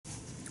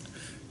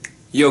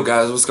Yo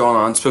guys, what's going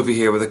on? Spoofy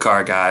here with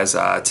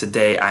TheCardGuys.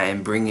 Today I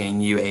am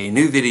bringing you a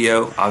new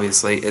video.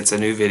 Obviously, it's a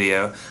new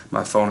video.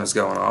 My phone is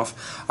going off.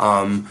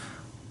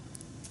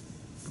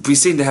 We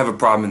seem to have a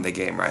problem in the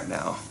game right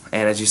now.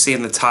 And as you see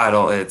in the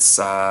title, it's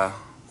the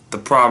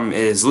problem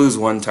is lose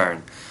one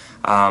turn.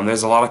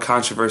 There's a lot of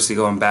controversy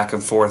going back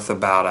and forth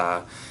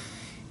about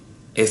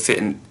if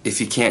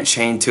you can't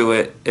chain to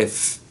it,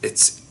 if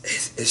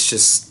it's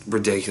just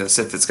ridiculous.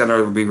 If it's going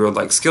to be ruled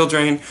like skill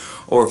drain,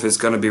 or if it's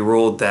going to be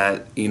ruled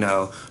that, you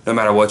know, no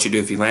matter what you do,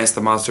 if you lance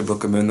the monster,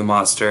 book and moon the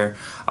monster,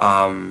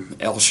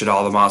 El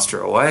Shaddai the monster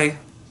away,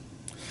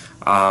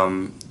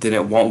 then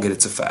it won't get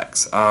its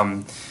effects.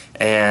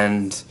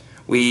 And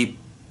we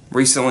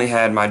recently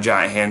had my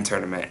giant hand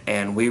tournament,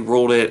 and we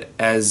ruled it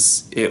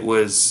as it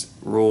was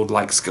ruled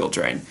like skill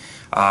drain.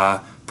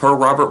 Per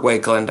Robert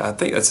Wakeland, I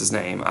think that's his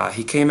name,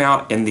 he came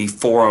out in the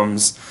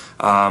forums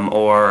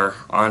or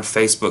on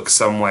Facebook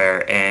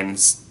somewhere and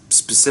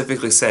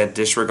specifically said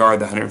disregard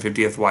the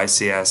 150th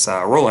YCS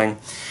ruling.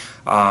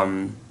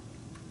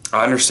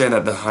 I understand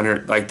that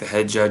the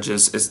head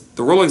judges,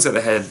 the ruling's at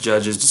the head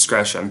judge's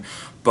discretion,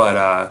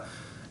 but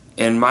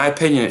in my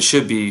opinion, it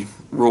should be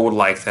ruled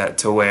like that,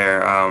 to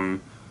where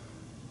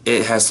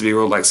it has to be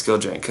ruled like skill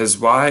drain. Because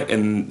why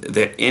in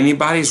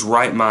anybody's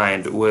right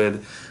mind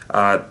would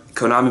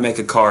Konami make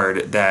a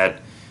card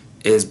that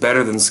is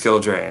better than skill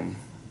drain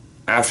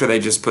after they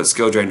just put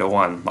skill drain to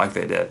 1 like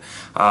they did?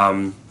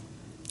 I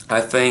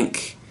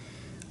think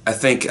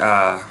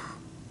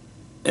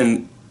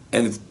in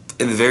the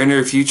very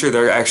near future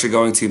they're actually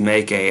going to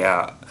make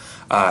an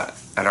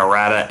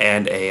errata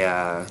and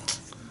a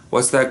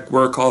what's that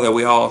word called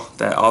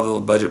that all the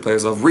budget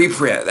players love?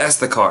 Reprint. That's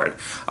the card.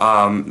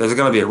 There's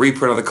going to be a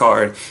reprint of the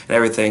card and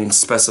everything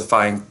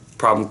specifying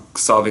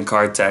problem-solving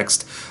card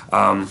text.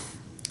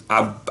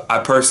 I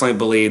personally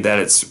believe that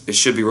it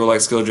should be ruled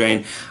like skill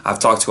drain. I've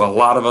talked to a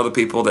lot of other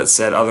people that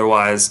said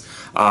otherwise.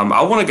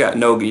 I want to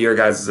know your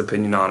guys'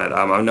 opinion on it.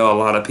 I know a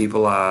lot of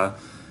people,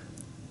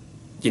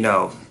 you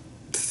know,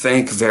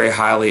 think very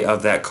highly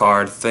of that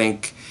card,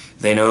 think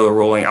they know the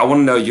ruling. I want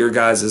to know your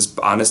guys'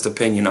 honest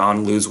opinion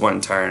on lose one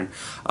turn.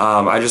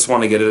 I just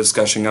want to get a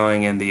discussion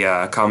going in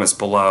the comments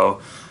below.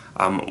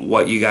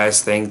 What you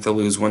guys think the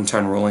lose one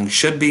turn ruling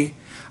should be.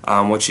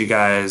 What you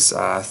guys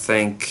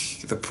think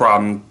the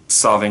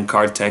problem-solving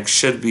card text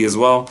should be as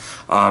well.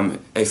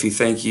 If you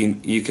think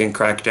you can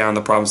crack down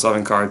the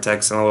problem-solving card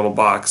text in a little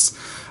box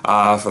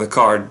for the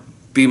card,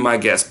 be my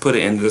guest. Put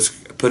it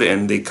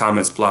in the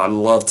comments below. I'd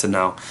love to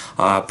know.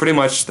 Pretty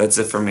much that's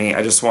it for me.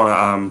 I just want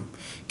to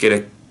get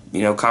a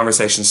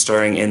conversation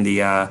stirring in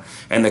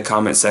the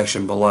comment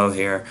section below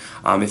here.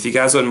 If you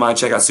guys wouldn't mind,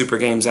 check out Super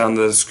Games down in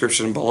the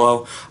description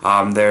below.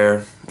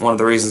 They're one of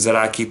the reasons that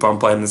I keep on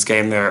playing this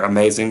game. They're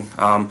amazing.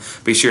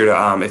 Be sure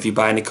to, if you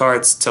buy any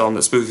cards, tell them that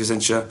Spoofy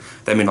sent you.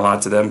 That mean a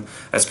lot to them.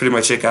 That's pretty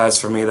much it, guys,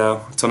 for me,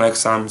 though. Until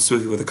next time,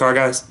 Spoofy with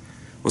TheCardGuys.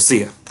 We'll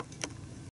see ya.